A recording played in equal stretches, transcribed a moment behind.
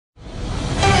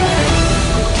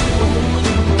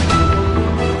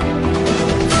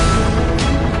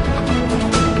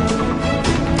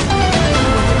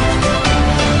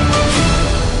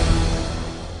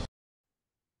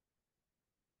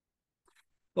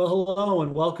Well, hello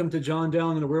and welcome to Jon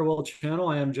Dowling and the Real World Channel.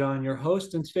 I am John, your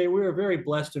host, and today we are very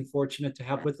blessed and fortunate to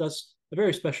have with us a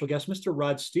very special guest, Mr.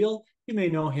 Rod Steele. You may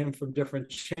know him from different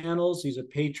channels. He's a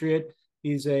patriot.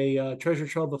 He's a treasure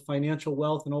trove of financial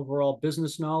wealth and overall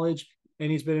business knowledge, and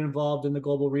he's been involved in the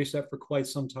global reset for quite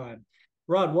some time.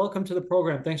 Rod, welcome to the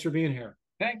program. Thanks for being here.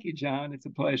 Thank you, John. It's a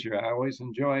pleasure. I always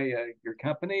enjoy your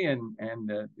company and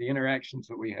the interactions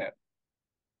that we have.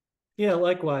 Yeah,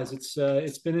 likewise.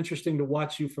 It's been interesting to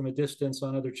watch you from a distance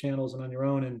on other channels and on your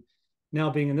own, and now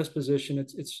being in this position,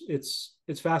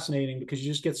 it's fascinating because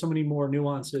you just get so many more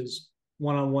nuances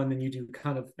one on one than you do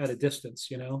kind of at a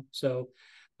distance. So,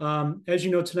 as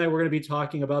you know, tonight we're going to be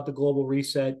talking about the global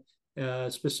reset,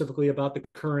 specifically about the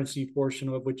currency portion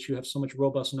of which you have so much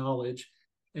robust knowledge.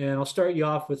 And I'll start you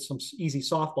off with some easy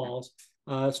softballs.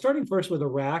 Starting first with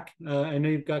Iraq, I know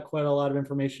you've got quite a lot of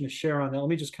information to share on that. Let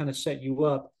me just kind of set you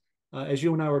up. As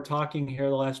you and I were talking here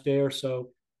the last day or so,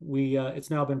 it's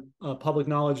now been public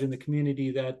knowledge in the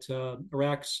community that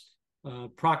Iraq's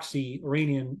proxy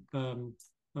Iranian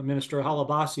minister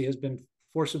Al-Abbasi has been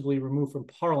forcibly removed from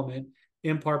parliament,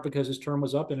 in part because his term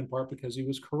was up and in part because he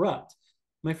was corrupt.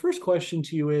 My first question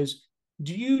to you is,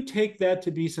 do you take that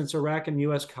to be, since Iraq and the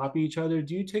U.S. copy each other,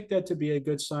 do you take that to be a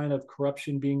good sign of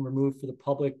corruption being removed for the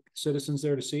public citizens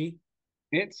there to see?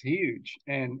 It's huge,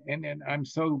 and I'm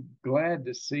so glad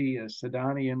to see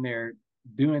Sadani in there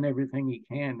doing everything he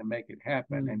can to make it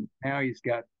happen. Mm-hmm. And now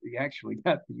he actually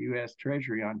got the U.S.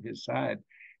 Treasury on his side,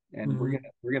 and we're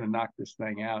Mm-hmm. gonna knock this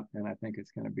thing out. And I think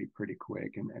it's going to be pretty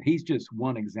quick. And he's just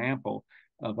one example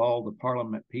of all the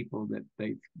Parliament people that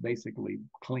they've basically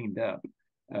cleaned up.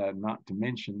 Not to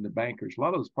mention the bankers. A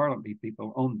lot of those Parliament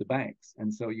people owned the banks,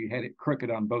 and so you had it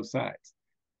crooked on both sides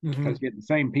Mm-hmm. because you had the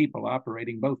same people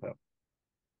operating both of them.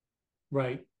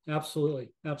 Right. Absolutely.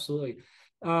 Absolutely.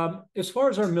 As far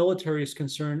as our military is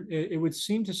concerned, it would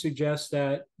seem to suggest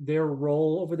that their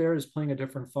role over there is playing a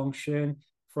different function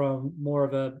from more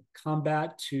of a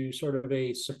combat to sort of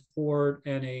a support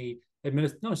and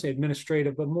not say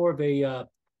administrative, but more of a Training.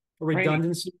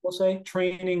 redundancy, we'll say,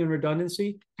 training and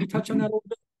redundancy. Can you touch on that a little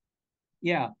bit?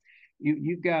 Yeah,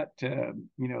 you've got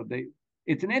they.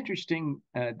 It's an interesting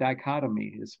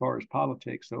dichotomy as far as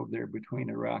politics over there between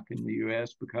Iraq and the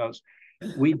U.S. because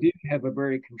we do have a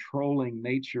very controlling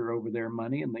nature over their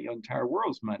money and the entire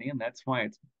world's money, and that's why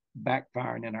it's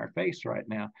backfiring in our face right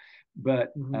now. But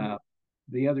Mm-hmm.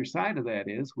 the other side of that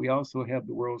is we also have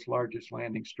the world's largest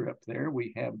landing strip there.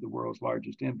 We have the world's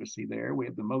largest embassy there. We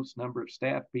have the most number of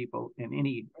staff people in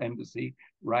any embassy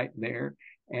right there.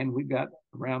 And we've got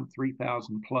around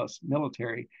 3,000 plus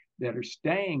military that are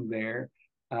staying there,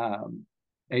 um,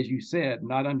 as you said,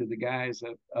 not under the guise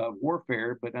of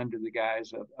warfare, but under the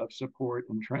guise of support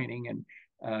and training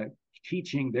and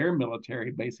teaching their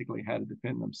military basically how to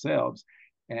defend themselves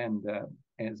and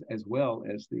as well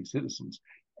as the citizens.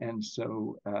 And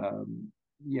so,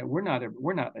 yeah, we're not ever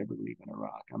leaving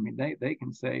Iraq. I mean, they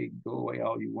can say go away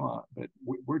all you want, but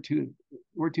we're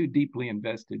too deeply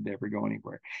invested to ever go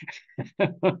anywhere.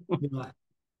 Yeah.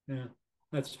 Yeah,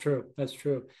 that's true. That's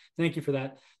true. Thank you for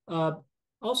that. Uh,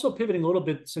 Also, pivoting a little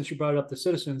bit since you brought up the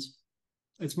citizens,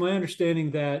 it's my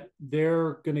understanding that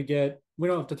they're going to get, we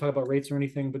don't have to talk about rates or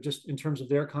anything, but just in terms of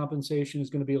their compensation is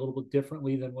going to be a little bit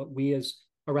differently than what we as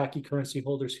Iraqi currency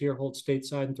holders here hold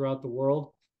stateside and throughout the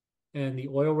world. And the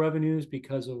oil revenues,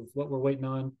 because of what we're waiting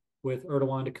on with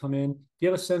Erdogan to come in. Do you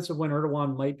have a sense of when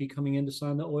Erdogan might be coming in to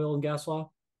sign the oil and gas law?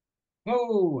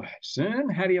 Oh, soon?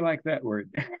 How do you like that word?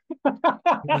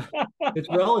 Yeah, it's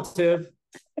relative.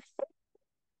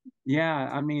 Yeah,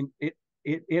 I mean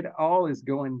it all is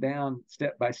going down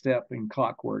step by step in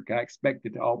clockwork. I expect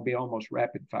it to all be almost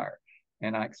rapid fire,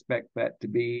 and I expect that to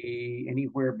be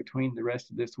anywhere between the rest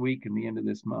of this week and the end of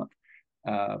this month.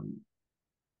 Um,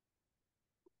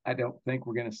 I don't think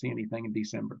we're going to see anything in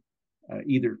December,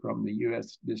 either from the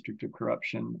U.S. District of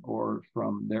Corruption or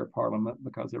from their parliament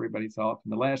because everybody's off. In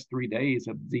the last 3 days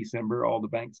of December, all the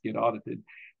banks get audited.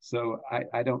 So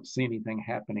I don't see anything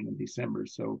happening in December.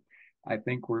 So I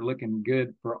think we're looking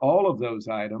good for all of those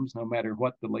items, no matter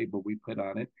what the label we put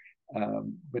on it,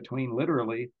 between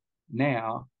literally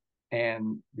now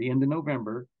and the end of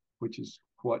November, which is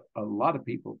what a lot of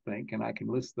people think. And I can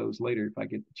list those later if I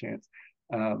get the chance.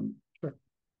 Um, Sure.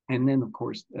 and then, of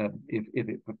course, if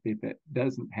it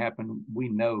doesn't happen, we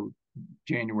know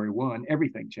January 1,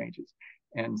 everything changes.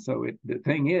 And so the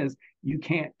thing is, you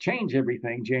can't change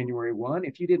everything January 1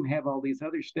 if you didn't have all these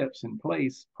other steps in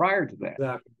place prior to that.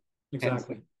 Exactly. And so,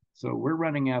 Exactly. so we're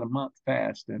running out a month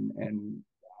fast, and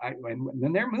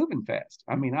then they're moving fast.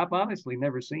 I mean, I've honestly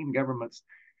never seen governments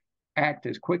act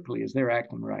as quickly as they're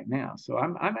acting right now. So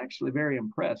I'm actually very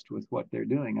impressed with what they're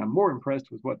doing. I'm more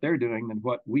impressed with what they're doing than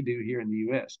what we do here in the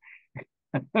U.S.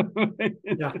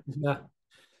 Yeah, yeah,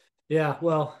 yeah.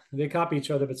 Well, they copy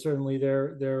each other, but certainly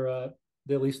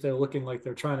at least they're looking like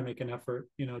they're trying to make an effort,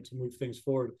 to move things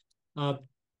forward. Uh,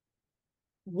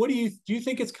 what do you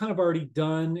think it's kind of already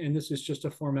done, and this is just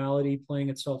a formality playing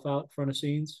itself out in front of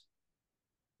scenes?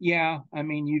 Yeah, I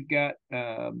mean, you've got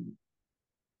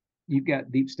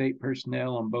deep state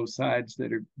personnel on both sides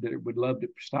that would love to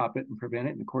stop it and prevent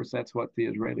it. And of course, that's what the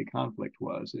Israeli conflict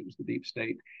was. It was the deep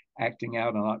state acting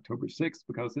out on October 6th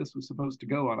because this was supposed to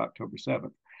go on October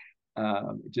 7th.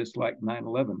 Just like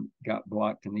 9/11 got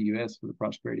blocked in the U.S. for the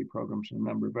prosperity programs and a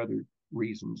number of other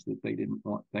reasons that they didn't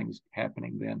want things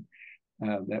happening then.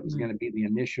 That was going to be the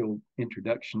initial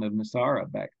introduction of Nasara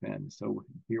back then. So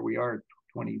here we are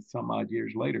 20 some odd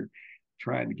years later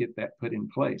trying to get that put in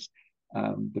place.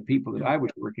 The people that Yeah. I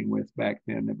was working with back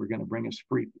then that were going to bring us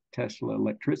free Tesla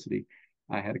electricity,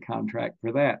 I had a contract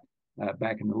for that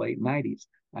back in the late 90s.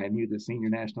 I knew the senior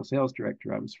national sales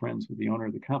director. I was friends with the owner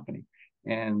of the company.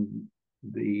 And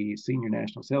the senior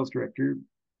national sales director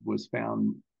was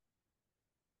found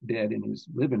dead in his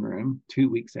living room 2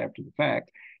 weeks after the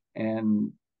fact.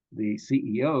 And the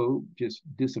CEO just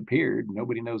disappeared.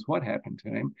 Nobody knows what happened to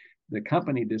him. The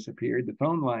company disappeared. The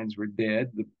phone lines were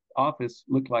dead. The office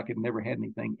looked like it never had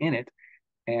anything in it.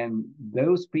 And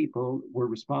those people were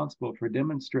responsible for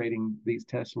demonstrating these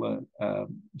Tesla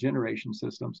generation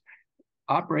systems,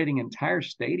 operating entire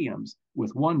stadiums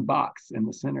with one box in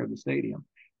the center of the stadium,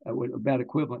 about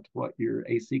equivalent to what your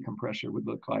AC compressor would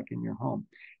look like in your home.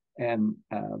 And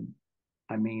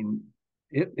I mean,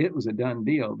 it was a done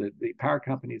deal. That the power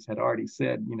companies had already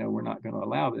said, we're not going to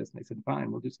allow this. And they said,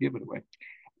 fine, we'll just give it away.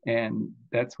 And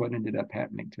that's what ended up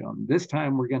happening to them. This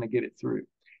time we're going to get it through.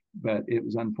 But it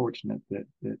was unfortunate that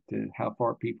how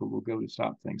far people will go to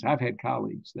stop things. I've had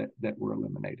colleagues that were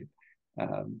eliminated.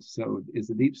 So is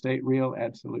the deep state real?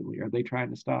 Absolutely. Are they trying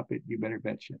to stop it? You better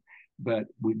bet you. But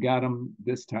we've got them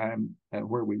this time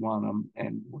where we want them,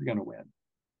 and we're going to win.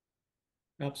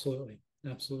 Absolutely,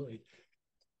 absolutely.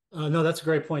 No, that's a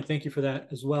great point. Thank you for that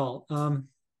as well.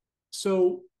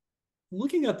 So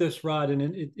looking at this, Rod,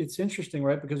 and it's interesting,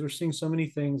 right? Because we're seeing so many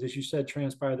things, as you said,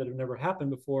 transpire that have never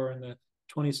happened before in the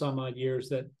 20 some odd years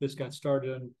that this got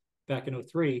started back in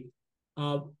 03.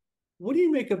 What do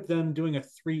you make of them doing a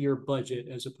 3-year budget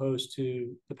as opposed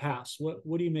to the past?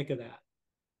 What do you make of that?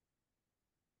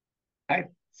 I,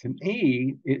 to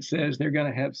me, it says they're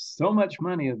going to have so much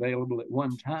money available at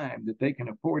one time that they can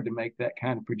afford to make that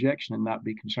kind of projection and not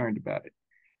be concerned about it.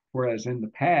 Whereas in the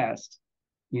past,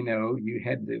 you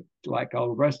had to, like all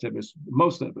the rest of us,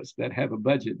 most of us that have a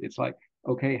budget, it's like,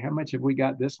 okay, how much have we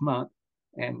got this month?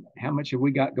 And how much have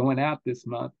we got going out this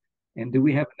month? And do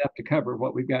we have enough to cover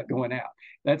what we've got going out?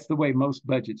 That's the way most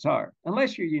budgets are,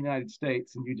 unless you're the United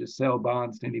States and you just sell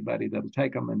bonds to anybody that'll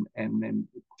take them and then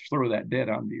throw that debt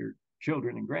onto your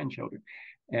children and grandchildren.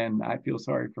 And I feel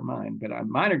sorry for mine, but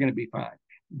mine are going to be fine.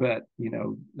 But,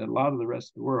 a lot of the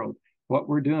rest of the world, what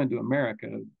we're doing to America,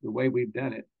 the way we've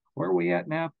done it, where are we at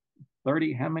now?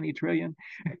 30, how many trillion?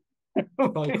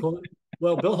 Probably cool.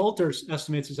 Well, Bill Holter's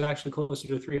estimates is actually closer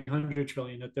to 300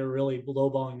 trillion, that they're really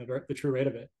lowballing the true rate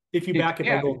of it. If you back it by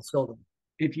Yeah, gold and silver.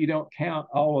 if you don't count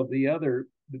all of the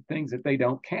things that they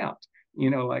don't count,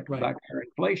 Right. like our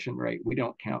inflation rate. We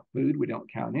don't count food, we don't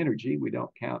count energy, we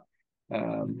don't count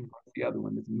Mhm. the other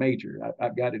one that's major.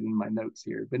 I've got it in my notes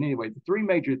here. But anyway, the three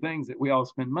major things that we all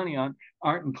spend money on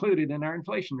aren't included in our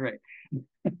inflation rate.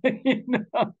 you know?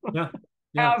 Yeah.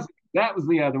 Yeah. Housing, that was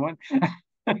the other one.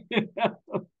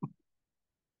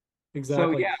 So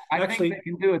Exactly. yeah, I think they Actually,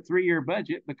 can do a 3-year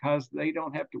budget because they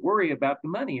don't have to worry about the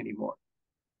money anymore.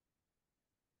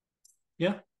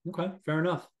 yeah. Okay. Fair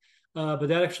enough. But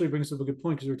that actually brings up a good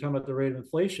point because we're talking about the rate of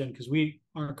inflation because we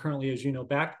aren't currently, as you know,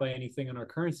 backed by anything in our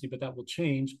currency, but that will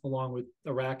change along with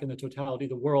Iraq and the totality of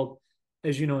the world,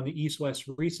 as you know, in the East-West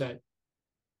reset.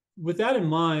 With that in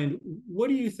mind, what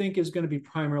do you think is going to be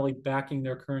primarily backing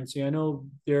their currency? I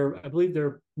believe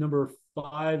they're number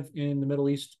 5 in the Middle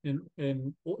East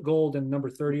in gold and number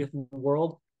 30th in the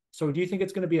world. So do you think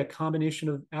it's going to be a combination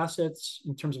of assets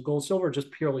in terms of gold, silver, or just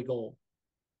purely gold?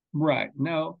 Right.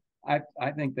 No,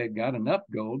 I think they've got enough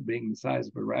gold, being the size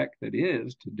of Iraq that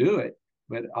is, to do it.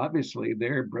 But obviously,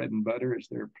 their bread and butter is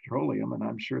their petroleum, and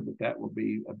I'm sure that will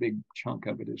be a big chunk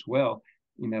of it as well.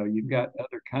 You've Mhm. got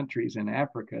other countries in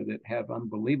Africa that have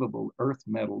unbelievable earth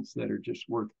metals that are just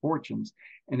worth fortunes,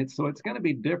 and it's going to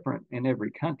be different in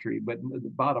every country. But the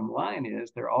bottom line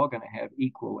is they're all going to have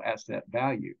equal asset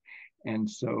value, and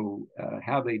so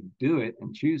how they do it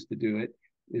and choose to do it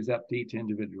is up to each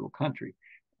individual country.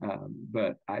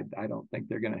 But I don't think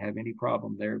they're going to have any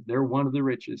problem. They're one of the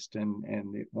richest, and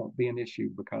it won't be an issue,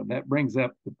 because that brings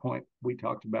up the point we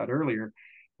talked about earlier,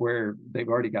 where they've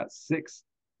already got 6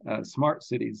 smart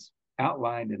cities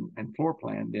outlined and floor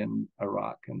planned in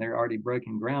Iraq, and they're already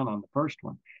breaking ground on the first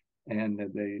one. And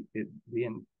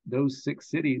those 6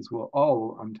 cities will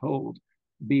all, I'm told,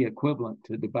 be equivalent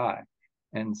to Dubai.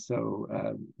 And so,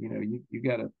 you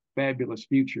got a fabulous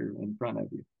future in front of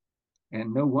you.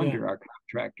 And no Yeah, wonder our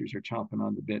contractors are chomping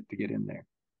on the bit to get in there.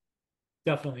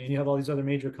 definitely. And you have all these other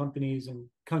major companies and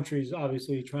countries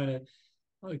obviously trying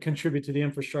to contribute to the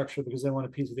infrastructure because they want a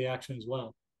piece of the action as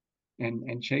well.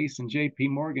 And Chase and J.P.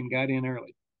 Morgan got in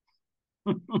early.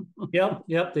 Yep,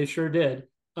 yep, they sure did.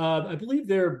 I believe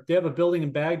they have a building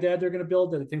in Baghdad they're going to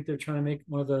build that I think they're trying to make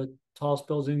one of the tallest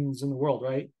buildings in the world,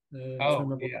 right? I'm trying to Oh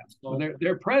remember what yeah. it's Well, called.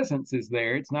 their presence is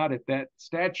there. It's not at that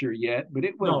stature yet, but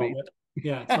it will No, be. but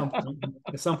yeah,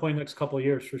 at some point next couple of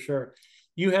years for sure.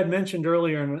 You had mentioned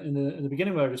earlier in the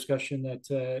beginning of our discussion that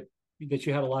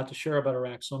you had a lot to share about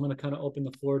Iraq, so I'm going to kind of open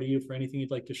the floor to you for anything you'd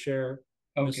like to share,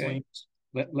 Okay. miscellaneous.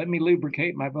 Let me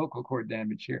lubricate my vocal cord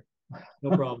damage here.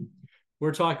 No problem.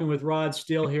 We're talking with Rod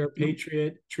Steele here,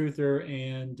 patriot, truther,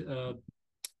 and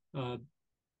uh,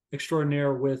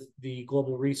 extraordinaire with the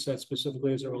global reset,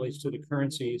 specifically as it relates to the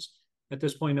currencies. At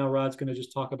this point now, Rod's going to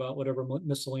just talk about whatever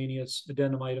miscellaneous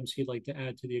addendum items he'd like to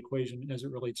add to the equation as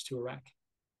it relates to Iraq.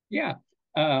 Yeah.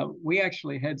 We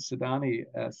actually had Sadani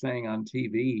saying on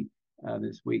TV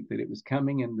this week that it was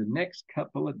coming in the next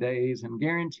couple of days and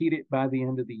guaranteed it by the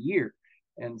end of the year.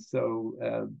 And so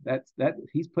that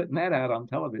he's putting that out on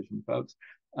television, folks.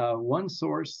 One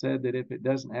source said that if it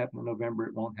doesn't happen in November,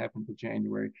 it won't happen until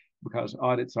January, because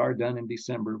audits are done in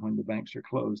December when the banks are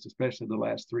closed, especially the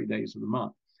last 3 days of the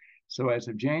month. So as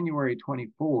of January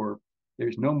 24,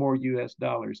 there's no more U.S.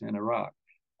 dollars in Iraq.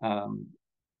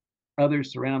 Other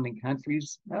surrounding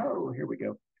countries, oh, here we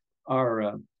go,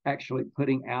 are actually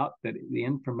putting out the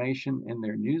information in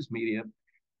their news media.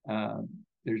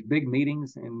 There's big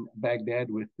meetings in Baghdad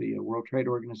with the World Trade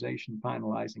Organization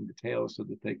finalizing details so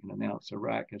that they can announce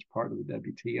Iraq as part of the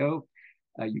WTO.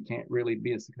 You can't really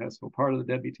be a successful part of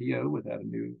the WTO without a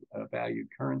new valued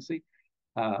currency.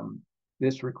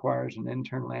 This requires an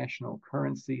international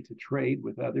currency to trade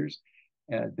with others,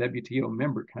 WTO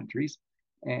member countries.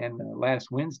 And last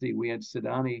Wednesday, we had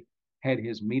Sadani had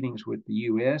his meetings with the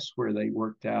U.S., where they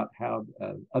worked out how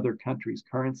other countries'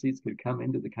 currencies could come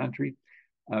into the country.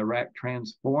 Iraq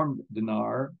transformed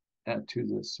Dinar to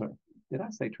this. Did I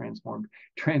say transformed?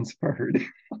 Transferred.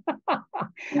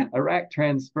 Iraq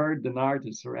transferred Dinar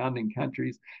to surrounding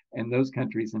countries, and those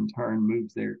countries in turn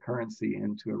moved their currency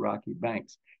into Iraqi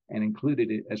banks and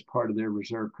included it as part of their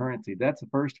reserve currency. That's a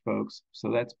first, folks.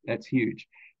 So that's huge.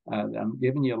 I'm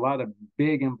giving you a lot of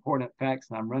big, important facts,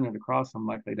 and I'm running across them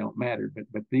like they don't matter,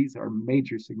 but these are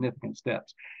major, significant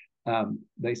steps.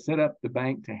 They set up the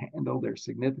bank to handle their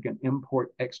significant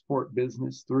import-export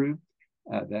business through.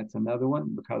 That's another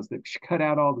one, because they've cut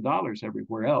out all the dollars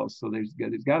everywhere else. So there's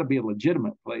got to be a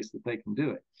legitimate place that they can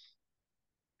do it.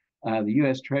 The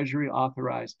U.S. Treasury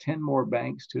authorized 10 more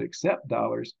banks to accept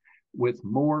dollars, with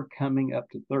more coming up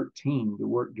to 13 to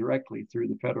work directly through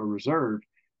the Federal Reserve,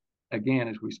 again,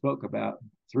 as we spoke about,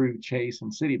 through Chase and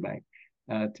Citibank,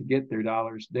 to get their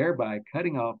dollars, thereby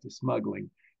cutting off the smuggling,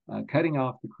 cutting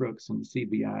off the crooks and the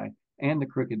CBI and the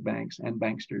crooked banks and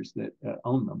banksters that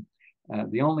own them.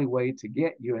 The only way to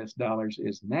get U.S. dollars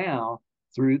is now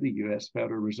through the U.S.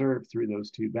 Federal Reserve, through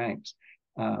those 2 banks.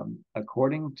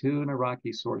 According to an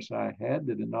Iraqi source I had,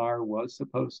 the dinar was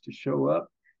supposed to show up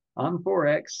on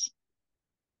Forex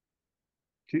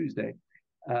Tuesday,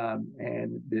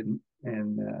 and didn't.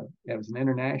 And it was an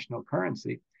international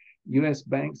currency. U.S.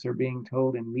 banks are being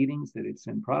told in meetings that it's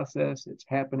in process, it's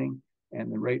happening, and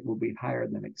the rate will be higher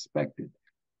than expected.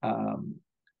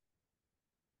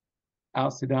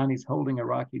 Al-Sudani is holding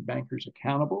Iraqi bankers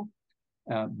accountable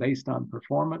based on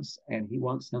performance, and he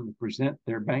wants them to present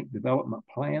their bank development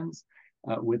plans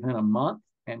within a month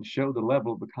and show the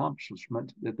level of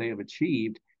accomplishment that they have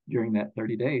achieved during that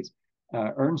 30 days.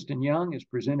 Ernst & Young has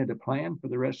presented a plan for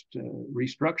the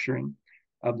restructuring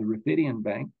of the Rafidian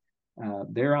Bank.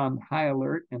 They're on high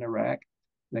alert in Iraq.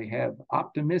 They have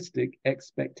optimistic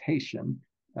expectation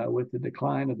with the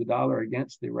decline of the dollar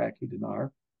against the Iraqi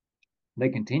dinar. They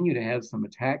continue to have some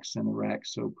attacks in Iraq,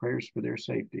 so prayers for their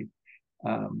safety.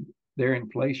 Their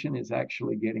inflation is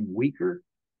actually getting weaker,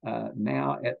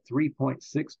 now at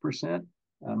 3.6%.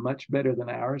 Much better than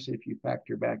ours if you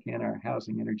factor back in our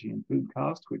housing, energy, and food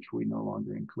costs, which we no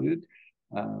longer include.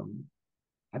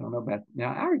 I don't know about now.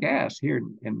 Our gas here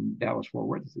in Dallas Fort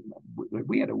Worth,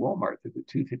 we had a Walmart that's at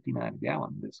 $2.59 a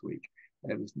gallon this week.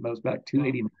 It was most about Wow.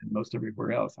 2.89 most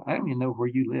everywhere else. I don't even know where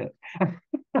you live.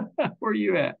 Where are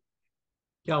you at?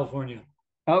 California.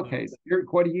 Yeah. Okay, so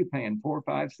what are you paying? 4,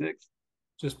 5, 6?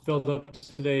 Just filled up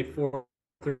today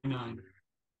 439.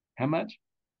 How much?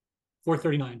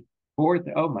 439. Fourth,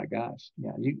 oh my gosh.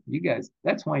 Yeah, you guys,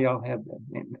 that's why y'all have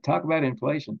talk about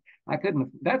inflation. I couldn't,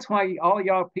 that's why all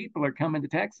y'all people are coming to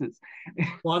Texas.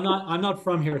 Well, I'm not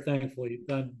from here, thankfully,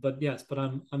 but yes, but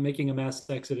I'm making a mass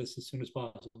exodus as soon as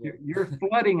possible. You're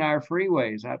flooding our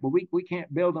freeways. But we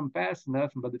can't build them fast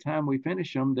enough, and by the time we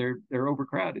finish them, they're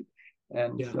overcrowded.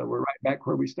 And Yeah. so we're right back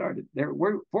where we started.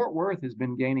 Fort Worth has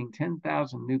been gaining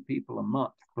 10,000 new people a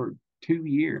month for 2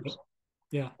 years.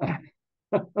 Yeah. I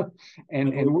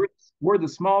And believe. we're the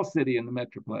small city in the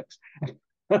Metroplex.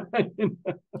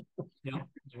 Yeah,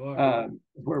 you are.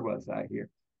 Where was I here?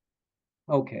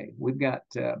 Okay, we've got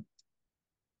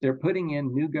they're putting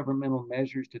in new governmental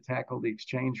measures to tackle the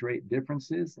exchange rate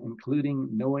differences, including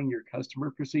knowing your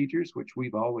customer procedures, which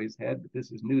we've always had, but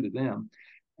this is new to them.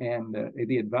 And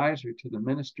the advisor to the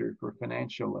Minister for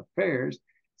Financial Affairs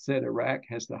said Iraq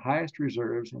has the highest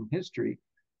reserves in history,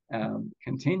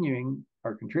 continuing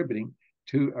or contributing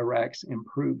to Iraq's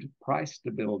improved price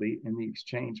stability in the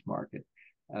exchange market.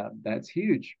 That's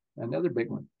huge. Another big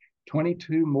one.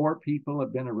 22 more people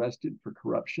have been arrested for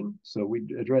corruption. So we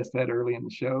addressed that early in the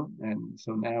show. And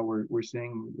so now we're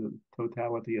seeing the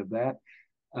totality of that.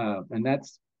 And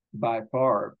that's by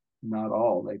far not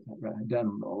all. They've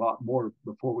done a lot more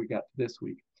before we got to this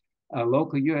week. A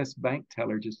local U.S. bank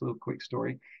teller, just a little quick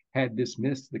story, had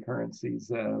dismissed the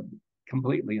currencies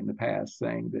completely in the past,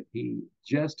 saying that he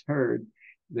just heard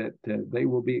that they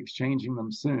will be exchanging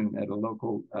them soon at a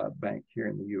local bank here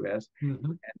in the U.S.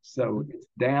 Mm-hmm. So Mm-hmm. it's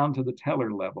down to the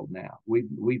teller level now.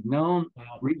 We've known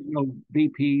Wow. regional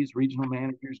VPs, regional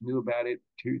managers knew about it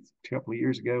couple of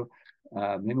years ago.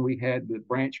 Then we had the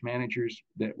branch managers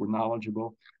that were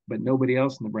knowledgeable, but nobody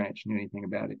else in the branch knew anything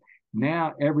about it.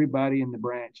 Now everybody in the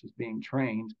branch is being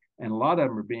trained, and a lot of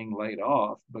them are being laid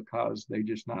off because they're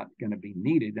just not going to be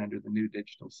needed under the new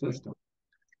digital Right. system.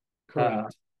 Uh,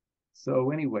 Correct.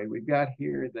 so anyway, we've got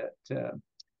here that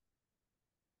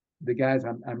the guys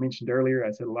I mentioned earlier,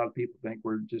 I said a lot of people think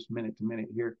we're just minute to minute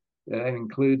here. That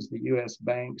includes the U.S.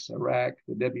 banks, Iraq,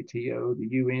 the WTO, the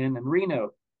UN, and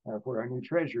Reno, where our new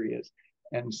treasury is.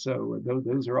 And so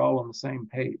those are all on the same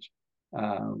page.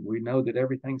 We know that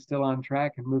everything's still on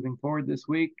track and moving forward this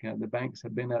week. The banks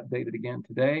have been updated again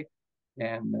today,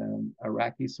 and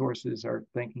Iraqi sources are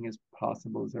thinking as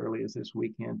possible as early as this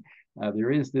weekend. There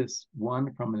is this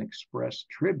one from an Express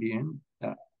Tribune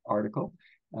article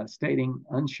stating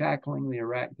unshackling the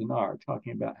Iraq dinar,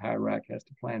 talking about how Iraq has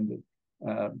to plan to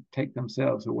take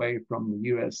themselves away from the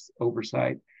U.S.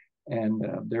 oversight. And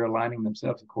they're aligning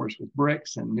themselves, of course, with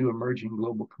BRICS and new emerging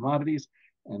global commodities.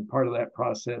 And part of that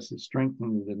process is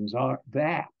strengthening the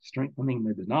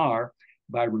dinar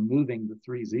by removing the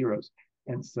 3 zeros.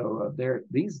 And so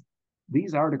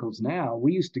these articles now,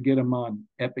 we used to get them on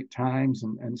Epic Times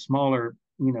and smaller,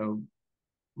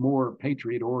 more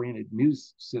patriot-oriented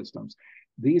news systems.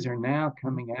 These are now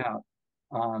coming out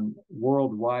on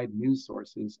worldwide news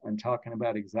sources and talking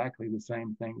about exactly the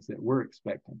same things that we're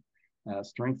expecting.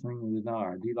 Strengthening the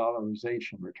dinar,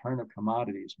 de-dollarization, return of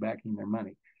commodities backing their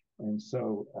money. And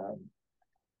so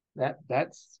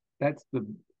that's the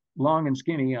long and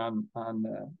skinny on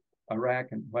Iraq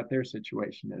and what their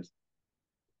situation is.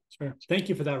 Sure. Thank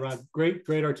you for that, Rod. Great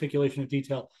articulation of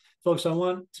detail. Folks, I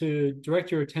want to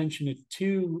direct your attention to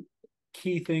two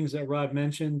key things that Rod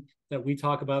mentioned that we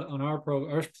talk about on our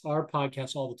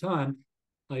podcast all the time.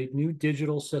 A new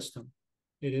digital system.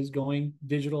 It is going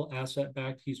digital asset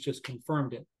backed. He's just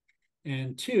confirmed it.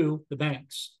 And two, the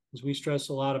banks, as we stress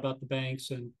a lot about the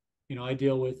banks. And I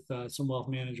deal with some wealth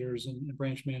managers and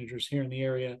branch managers here in the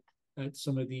area at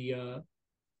some of the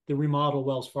remodel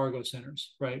Wells Fargo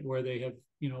centers, right, where they have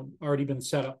already been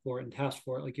set up for it and tasked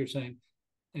for it, like you're saying.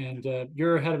 And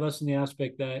you're ahead of us in the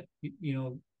aspect that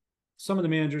some of the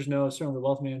managers know, certainly the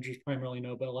wealth managers primarily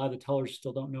know, but a lot of the tellers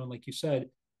still don't know. And like you said,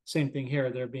 same thing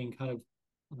here. They're being kind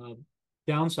of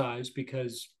downsized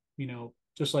because,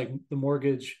 just like the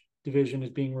mortgage division is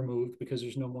being removed because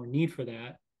there's no more need for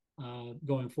that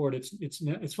going forward.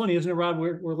 It's funny, isn't it, Rob?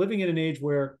 We're living in an age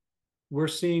where we're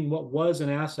seeing what was an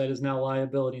asset is now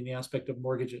liability in the aspect of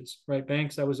mortgages, right?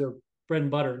 Banks, that was their bread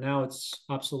and butter. Now it's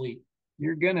obsolete.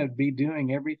 You're going to be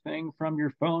doing everything from your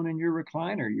phone and your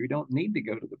recliner. You don't need to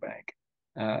go to the bank.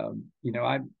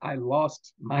 I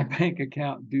lost my bank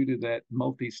account due to that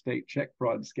multi-state check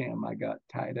fraud scam I got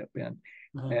tied up in.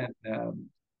 Uh-huh. And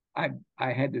I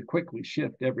had to quickly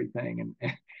shift everything,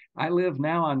 and I live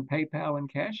now on PayPal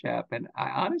and Cash App, and I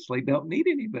honestly don't need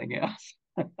anything else.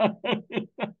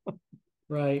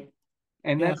 Right.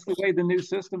 And Yeah. that's the way the new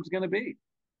system's going to be.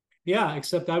 Yeah.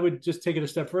 Except I would just take it a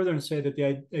step further and say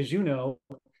that as you know,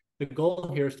 the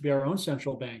goal here is to be our own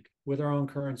central bank with our own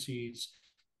currencies,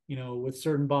 with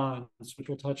certain bonds, which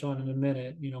we'll touch on in a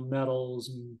minute, metals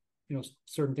and,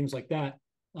 certain things like that,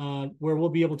 where we'll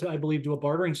be able to, I believe, do a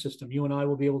bartering system. You and I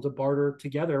will be able to barter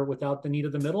together without the need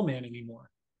of the middleman anymore.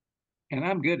 And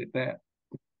I'm good at that.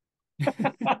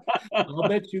 I'll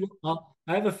bet you.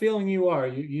 I have a feeling you are.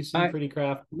 You seem my pretty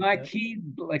crafty. my key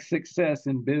like success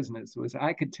in business was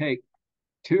I could take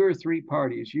two or three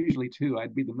parties, usually two.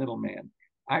 I'd be the middleman.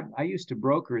 I used to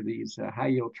broker these high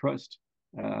yield trust,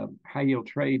 high yield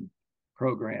trade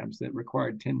programs that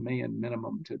required 10 million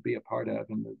minimum to be a part of,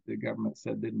 and the government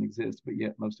said didn't exist, but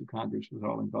yet most of Congress was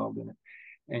all involved in it.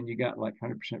 And you got like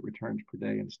 100% returns per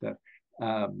day and stuff.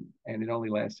 And it only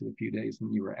lasted a few days,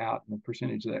 and you were out, and a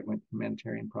percentage of that went to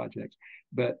humanitarian projects.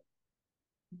 But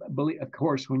of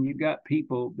course, when you got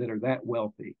people that are that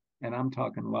wealthy, and I'm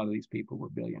talking a lot of these people were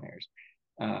billionaires,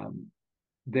 um,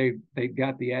 they've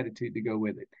got the attitude to go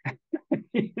with it.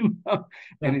 you know?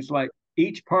 And Yeah. it's like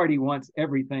each party wants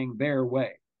everything their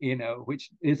way, which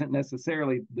isn't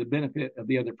necessarily the benefit of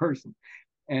the other person.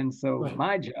 And so Right.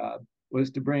 my job was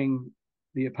to bring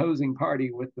the opposing party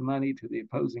with the money to the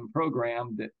opposing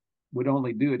program that would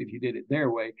only do it if you did it their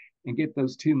way, and get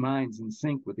those two minds in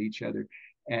sync with each other.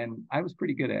 And I was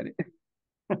pretty good at it.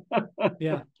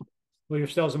 Yeah. Well, your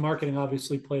sales and marketing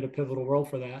obviously played a pivotal role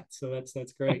for that, so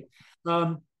that's great.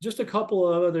 Just a couple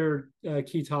of other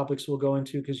key topics we'll go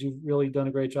into because you've really done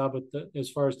a great job with as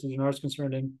far as the dinar is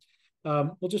concerned, and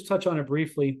we'll just touch on it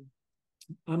briefly.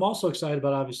 I'm also excited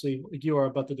about, obviously, like you are,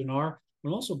 about the dinar.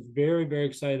 I'm also very, very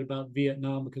excited about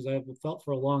Vietnam because I have felt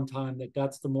for a long time that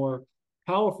that's the more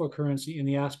powerful currency in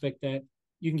the aspect that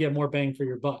you can get more bang for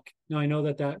your buck. Now, I know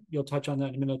that you'll touch on that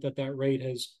in a minute, that rate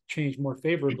has changed more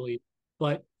favorably.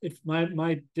 But if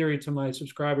my theory to my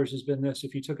subscribers has been this: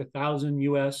 if you took 1,000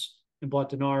 US and bought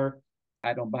dinar,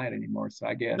 I don't buy it anymore, so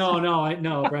I guess. no, I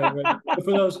know, right, right. But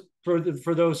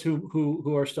for those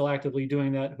who are still actively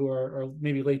doing that, who are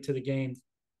maybe late to the game,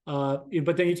 but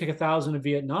then you take 1,000 of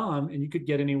Vietnam, and you could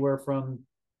get anywhere from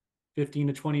 15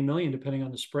 to 20 million, depending on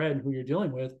the spread and who you're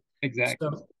dealing with. Exactly.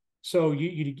 So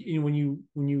when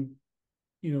you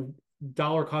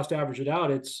dollar cost average it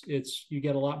out, it's you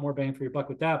get a lot more bang for your buck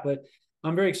with that. But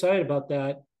I'm very excited about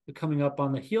that coming up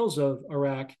on the heels of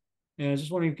Iraq. And I was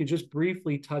just wondering if you could just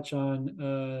briefly touch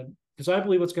on, because I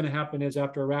believe what's going to happen is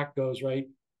after Iraq goes, right,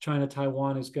 China,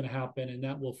 Taiwan is going to happen, and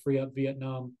that will free up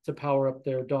Vietnam to power up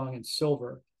their dong and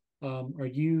silver. Are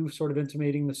you sort of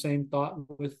intimating the same thought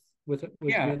with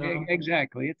Yeah, Vietnam?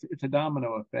 exactly. It's a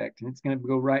domino effect, and it's going to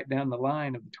go right down the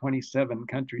line of the 27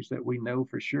 countries that we know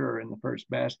for sure in the first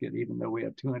basket. Even though we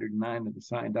have 209 that have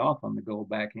signed off on the gold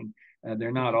backing,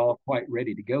 they're not all quite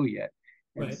ready to go yet.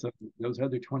 And Right. so those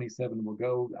other 27 will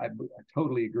go. I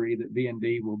totally agree that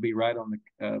VND will be right on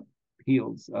the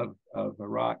heels of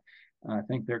Iraq. I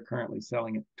think they're currently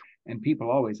selling it. And people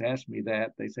always ask me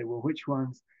that. They say, well, which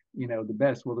ones, the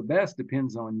best? Well, the best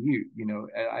depends on you.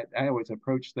 I always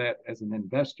approach that as an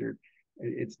investor.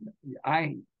 It's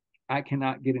I I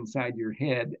cannot get inside your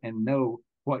head and know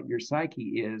what your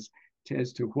psyche is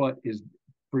as to what is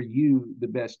for you the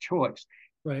best choice.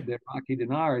 Right. The Iraqi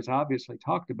dinar is obviously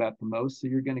talked about the most, so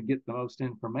you're going to get the most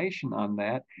information on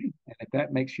that. And if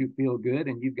that makes you feel good,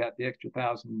 and you've got the extra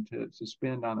 1,000 to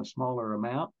spend on a smaller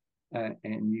amount,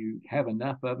 and you have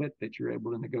enough of it that you're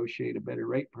able to negotiate a better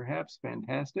rate, perhaps,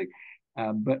 fantastic.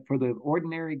 But for the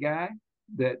ordinary guy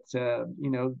that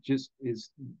just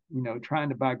is trying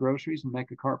to buy groceries and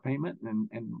make a car payment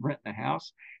and rent a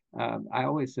house, I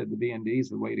always said the BND is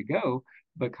the way to go,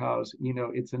 because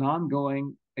it's an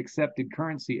ongoing accepted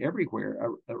currency everywhere.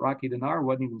 Iraqi dinar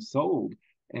wasn't even sold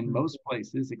in most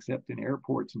places except in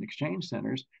airports and exchange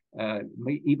centers.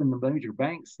 Even the major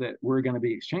banks that we're going to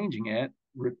be exchanging at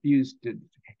refused to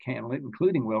handle it,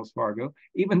 including Wells Fargo,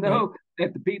 even though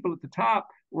that the people at the top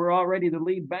were already the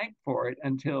lead bank for it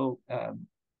until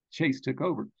Chase took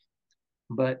over.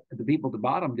 But the people at the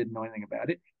bottom didn't know anything about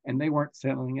it, and they weren't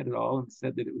selling it at all, and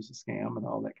said that it was a scam and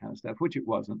all that kind of stuff, which it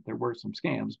wasn't. There were some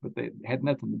scams, but they had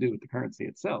nothing to do with the currency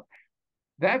itself.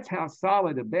 That's how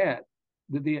solid a bet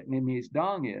the Vietnamese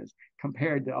dong is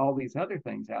compared to all these other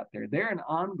things out there. They're an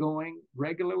ongoing,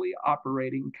 regularly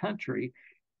operating country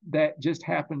that just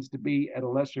happens to be at a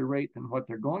lesser rate than what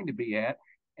they're going to be at.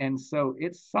 And so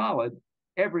it's solid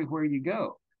everywhere you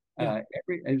go. Yeah.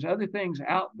 There's other things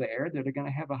out there that are going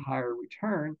to have a higher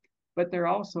return, but they're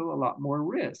also a lot more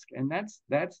risk. And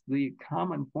that's the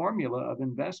common formula of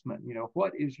investment.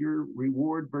 What is your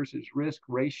reward versus risk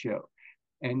ratio?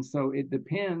 And so it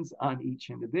depends on each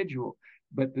individual.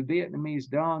 But the Vietnamese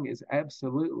dong is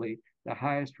absolutely the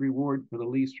highest reward for the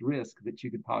least risk that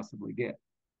you could possibly get.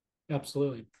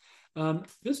 Absolutely.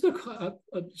 This is a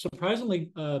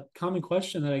surprisingly common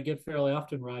question that I get fairly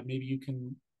often, Rod. Maybe you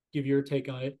can give your take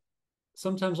on it.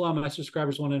 Sometimes a lot of my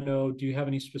subscribers want to know, do you have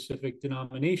any specific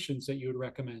denominations that you would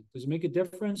recommend? Does it make a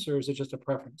difference, or is it just a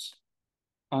preference?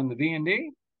 On the VND?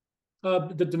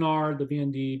 The Dinar, the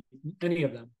VND, any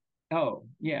of them. Oh,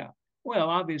 yeah. Well,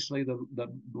 obviously, the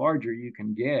larger you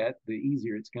can get, the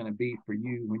easier it's going to be for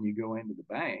you when you go into the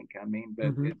bank. I mean, but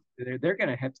Mm-hmm. they're going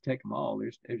to have to take them all.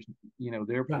 There Yeah.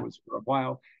 was for a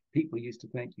while, people used to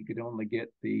think you could only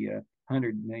get the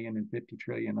 100 million and 50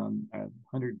 trillion on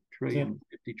 100 trillion Zim. and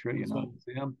 50 trillion on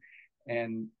Zim. Zim,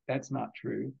 and that's not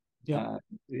true. Yeah.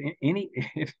 Uh, any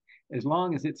if, as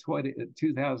long as it's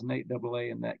 2008 AA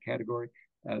in that category,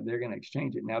 they're going to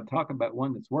exchange it. Now, talk about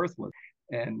one that's worthless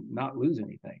and not lose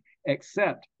anything,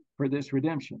 except for this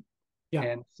redemption. Yeah.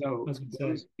 And I so was going to say.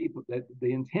 those people, that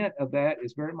the intent of that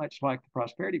is very much like the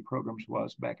prosperity programs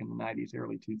was back in the 90s,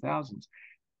 early 2000s.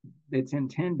 It's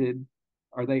intended,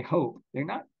 or they hope, they're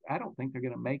not, I don't think they're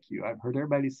going to make you. I've heard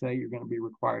everybody say you're going to be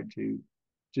required to,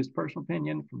 just personal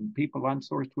opinion from people I'm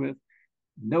sourced with,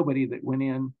 nobody that went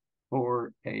in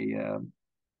for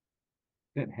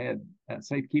that had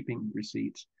safekeeping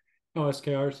receipts, Oh,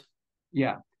 SKRs.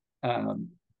 yeah, um,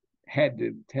 had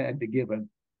to give a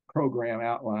program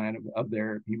outline of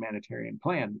their humanitarian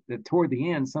plan. That toward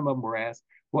the end, some of them were asked,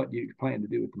 "What do you plan to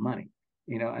do with the money?"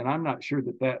 And I'm not sure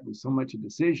that was so much a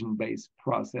decision-based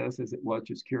process as it was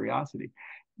just curiosity.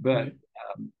 But Right.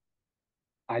 um,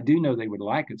 I do know they would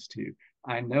like us to.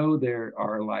 I know there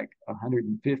are like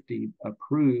 150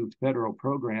 approved federal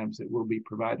programs that will be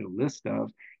provided a list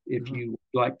of if Uh-huh. you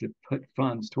like to put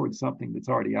funds towards something that's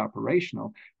already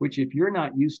operational, which if you're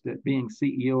not used to being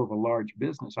CEO of a large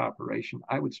business operation,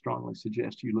 I would strongly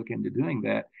suggest you look into doing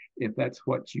that if that's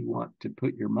what you want to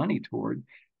put your money toward,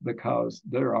 because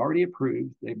they're already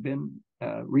approved. They've been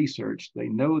researched. They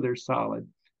know they're solid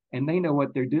and they know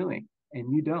what they're doing.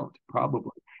 And you don't,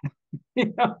 probably.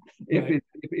 you know, Right.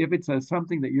 if it's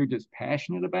something that you're just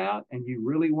passionate about and you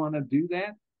really want to do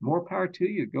that, more power to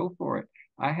you. Go for it.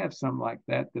 I have some like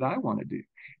that I want to do,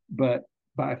 but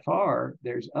by far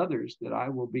there's others that I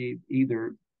will be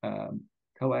either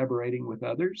collaborating with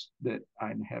others that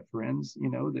I have friends,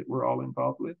 that we're all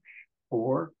involved with,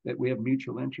 or that we have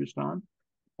mutual interest on,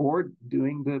 or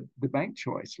doing the bank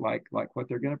choice, like what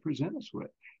they're going to present us with.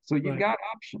 So you've Right. got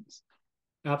options.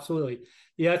 Absolutely.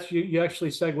 Yeah, you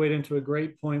actually segued into a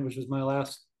great point, which is my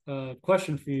last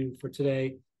question for you for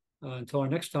today until our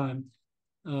next time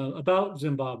about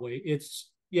Zimbabwe.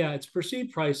 It's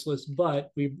perceived priceless,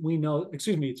 but we know,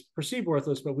 excuse me, it's perceived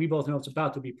worthless, but we both know it's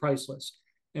about to be priceless.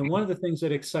 And one of the things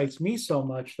that excites me so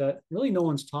much that really no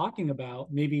one's talking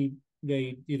about, maybe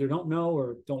they either don't know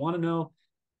or don't want to know,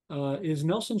 is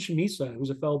Nelson Chamisa, who's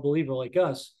a fellow believer like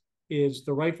us, is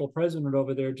the rightful president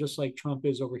over there, just like Trump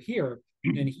is over here.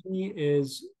 And he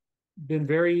is been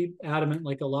very adamant,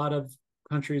 like a lot of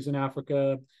countries in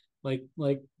Africa, like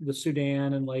the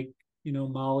Sudan and like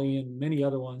Mali and many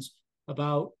other ones,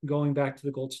 about going back to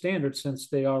the gold standard, since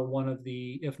they are one of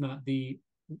the, if not the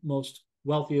most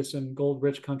wealthiest and gold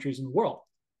rich countries in the world.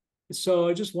 So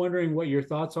I'm just wondering what your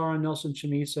thoughts are on Nelson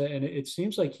Chamisa, and it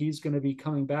seems like he's going to be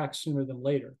coming back sooner than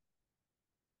later.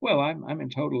 Well, I'm in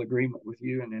total agreement with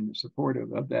you and in support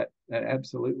of that.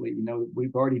 Absolutely,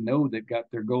 we've already know they've got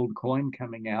their gold coin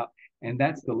coming out, and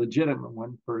that's the legitimate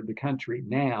one for the country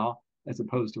now, as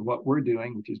opposed to what we're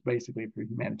doing, which is basically for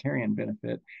humanitarian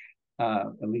benefit.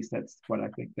 At least that's what I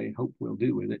think they hope we'll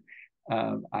do with it.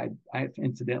 I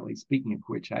incidentally, speaking of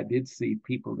which, I did see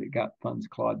people that got funds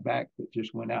clawed back that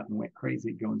just went out and went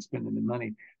crazy going spending the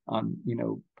money on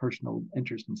personal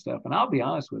interest and stuff. And I'll be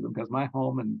honest with them, because my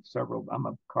home and several, I'm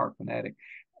a car fanatic.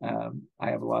 I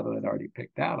have a lot of that already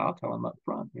picked out. I'll tell them up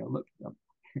front, look,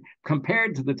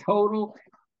 compared to the total,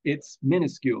 it's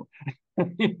minuscule.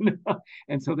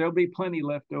 And so there'll be plenty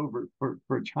left over for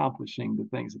accomplishing the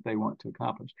things that they want to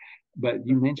accomplish. But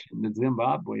you mentioned the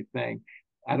Zimbabwe thing.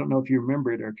 I don't know if you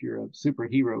remember it or if you're a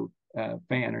superhero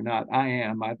fan or not. I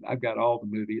am. I've got all the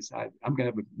movies. I'm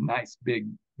going to have a nice, big,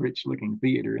 rich looking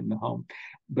theater in the home,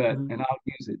 Mm-hmm. and I'll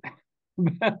use it.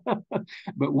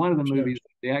 But one of the Sure. movies,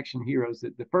 the action heroes,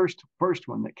 that the first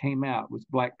one that came out was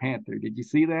Black Panther. Did you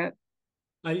see that?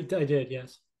 I did,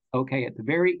 yes. Okay, at the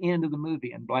very end of the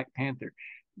movie in Black Panther,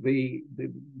 the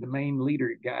main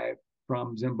leader guy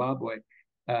from Zimbabwe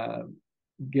uh,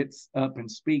 gets up and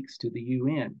speaks to the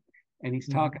UN, and he's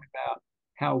talking about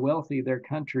how wealthy their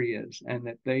country is, and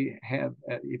that they have,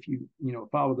 if you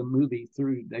follow the movie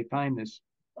through, they find this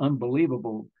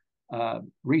unbelievable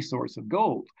resource of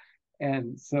gold,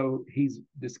 and so he's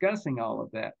discussing all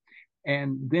of that,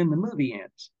 and then the movie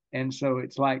ends, and so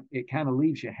it's like it kind of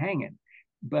leaves you hanging.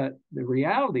 But the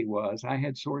reality was, I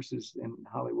had sources in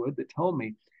Hollywood that told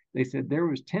me, they said there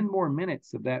was 10 more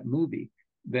minutes of that movie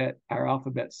that our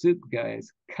alphabet soup guys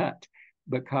cut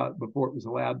because before it was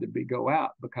allowed to go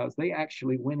out, because they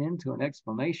actually went into an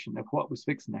explanation of what was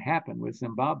fixing to happen with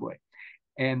Zimbabwe.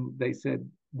 And they said,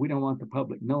 we don't want the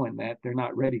public knowing that. They're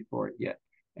not ready for it yet.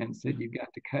 And said, you've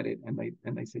got to cut it. And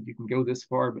they said, you can go this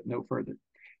far, but no further.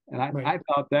 And I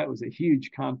thought that was a huge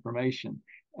confirmation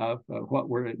of what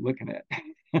we're looking at.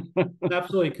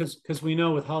 Absolutely, because we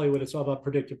know with Hollywood, it's all about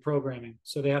predictive programming.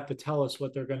 So they have to tell us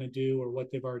what they're going to do or what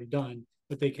they've already done,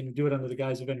 but they can do it under the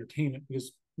guise of entertainment,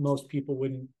 because most people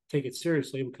wouldn't take it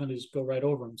seriously. It would kind of just go right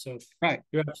over them. So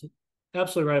you're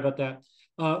absolutely right about that.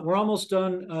 We're almost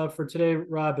done for today,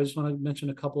 Rob. I just want to mention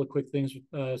a couple of quick things,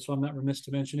 so I'm not remiss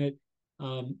to mention it.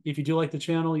 If you do like the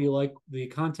channel, you like the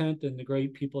content and the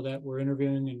great people that we're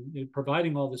interviewing and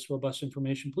providing all this robust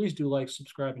information, please do like,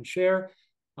 subscribe, and share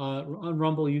on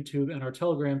Rumble, YouTube, and our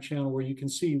Telegram channel, where you can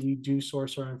see we do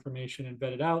source our information and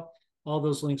vet it out. All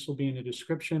those links will be in the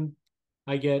description.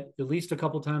 I get at least a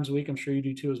couple times a week, I'm sure you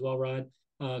do too as well, Rod,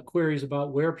 queries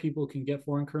about where people can get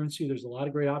foreign currency. There's a lot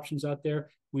of great options out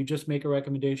there. We just make a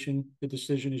recommendation. The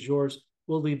decision is yours.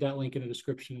 We'll leave that link in the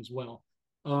description as well.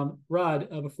 Rod,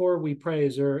 before we pray,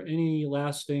 is there any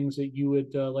last things that you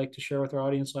would like to share with our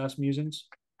audience, last musings?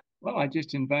 Well, I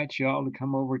just invite you all to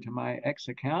come over to my X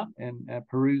account and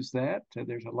peruse that.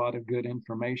 There's a lot of good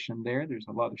information there. There's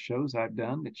a lot of shows I've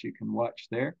done that you can watch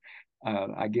there.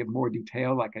 I give more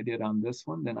detail, like I did on this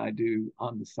one, than I do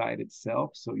on the site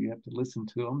itself. So you have to listen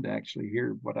to them to actually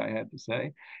hear what I had to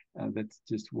say. That's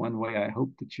just one way I hope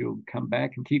that you'll come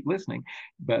back and keep listening.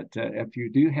 But if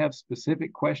you do have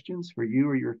specific questions for you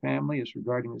or your family as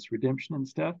regarding this redemption and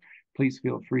stuff, please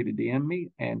feel free to DM me,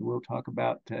 and we'll talk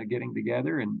about getting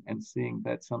together and seeing if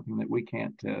that's something that we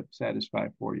can't satisfy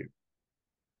for you.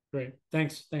 Great.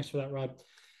 Thanks for that, Rod.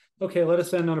 Okay, let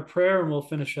us end on a prayer and we'll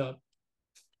finish up.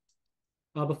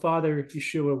 Abba, Father,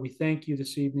 Yeshua, we thank you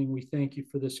this evening. We thank you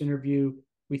for this interview.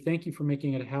 We thank you for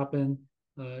making it happen.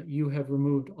 You have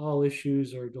removed all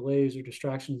issues or delays or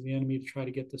distractions of the enemy to try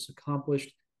to get this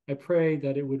accomplished. I pray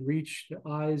that it would reach the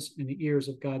eyes and the ears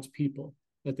of God's people,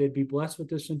 that they'd be blessed with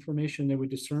this information. They would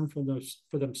discern for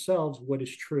themselves what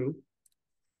is true,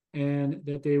 and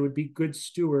that they would be good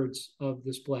stewards of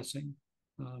this blessing,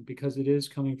 because it is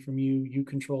coming from you. You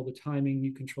control the timing,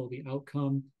 you control the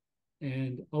outcome.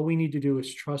 And all we need to do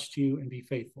is trust you and be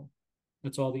faithful.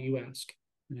 That's all that you ask.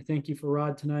 And I thank you for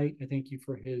Rod tonight. I thank you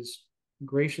for his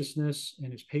graciousness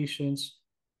and his patience,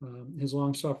 his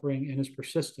long suffering and his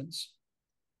persistence,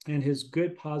 and his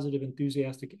good, positive,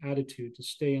 enthusiastic attitude to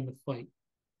stay in the fight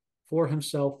for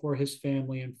himself, for his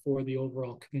family, and for the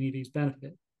overall community's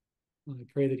benefit. I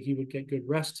pray that he would get good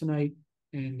rest tonight,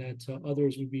 and that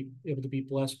others would be able to be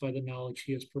blessed by the knowledge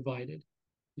he has provided.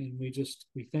 And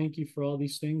we thank you for all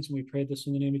these things, and we pray this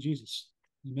in the name of Jesus.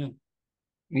 Amen.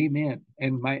 Amen.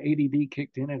 And my ADD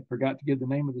kicked in and forgot to give the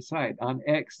name of the site. On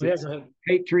X, it's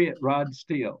Patriot Rod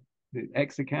Steel. The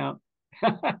X account,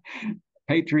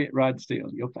 Patriot Rod Steel.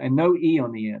 You'll find no E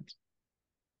on the end.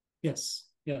 Yes,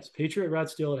 Patriot Rod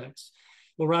Steel at X.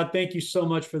 Well, Rod, thank you so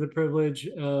much for the privilege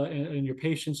and your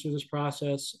patience through this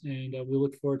process, and we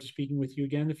look forward to speaking with you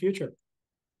again in the future.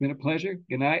 It's been a pleasure.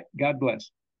 Good night. God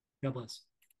bless. God bless.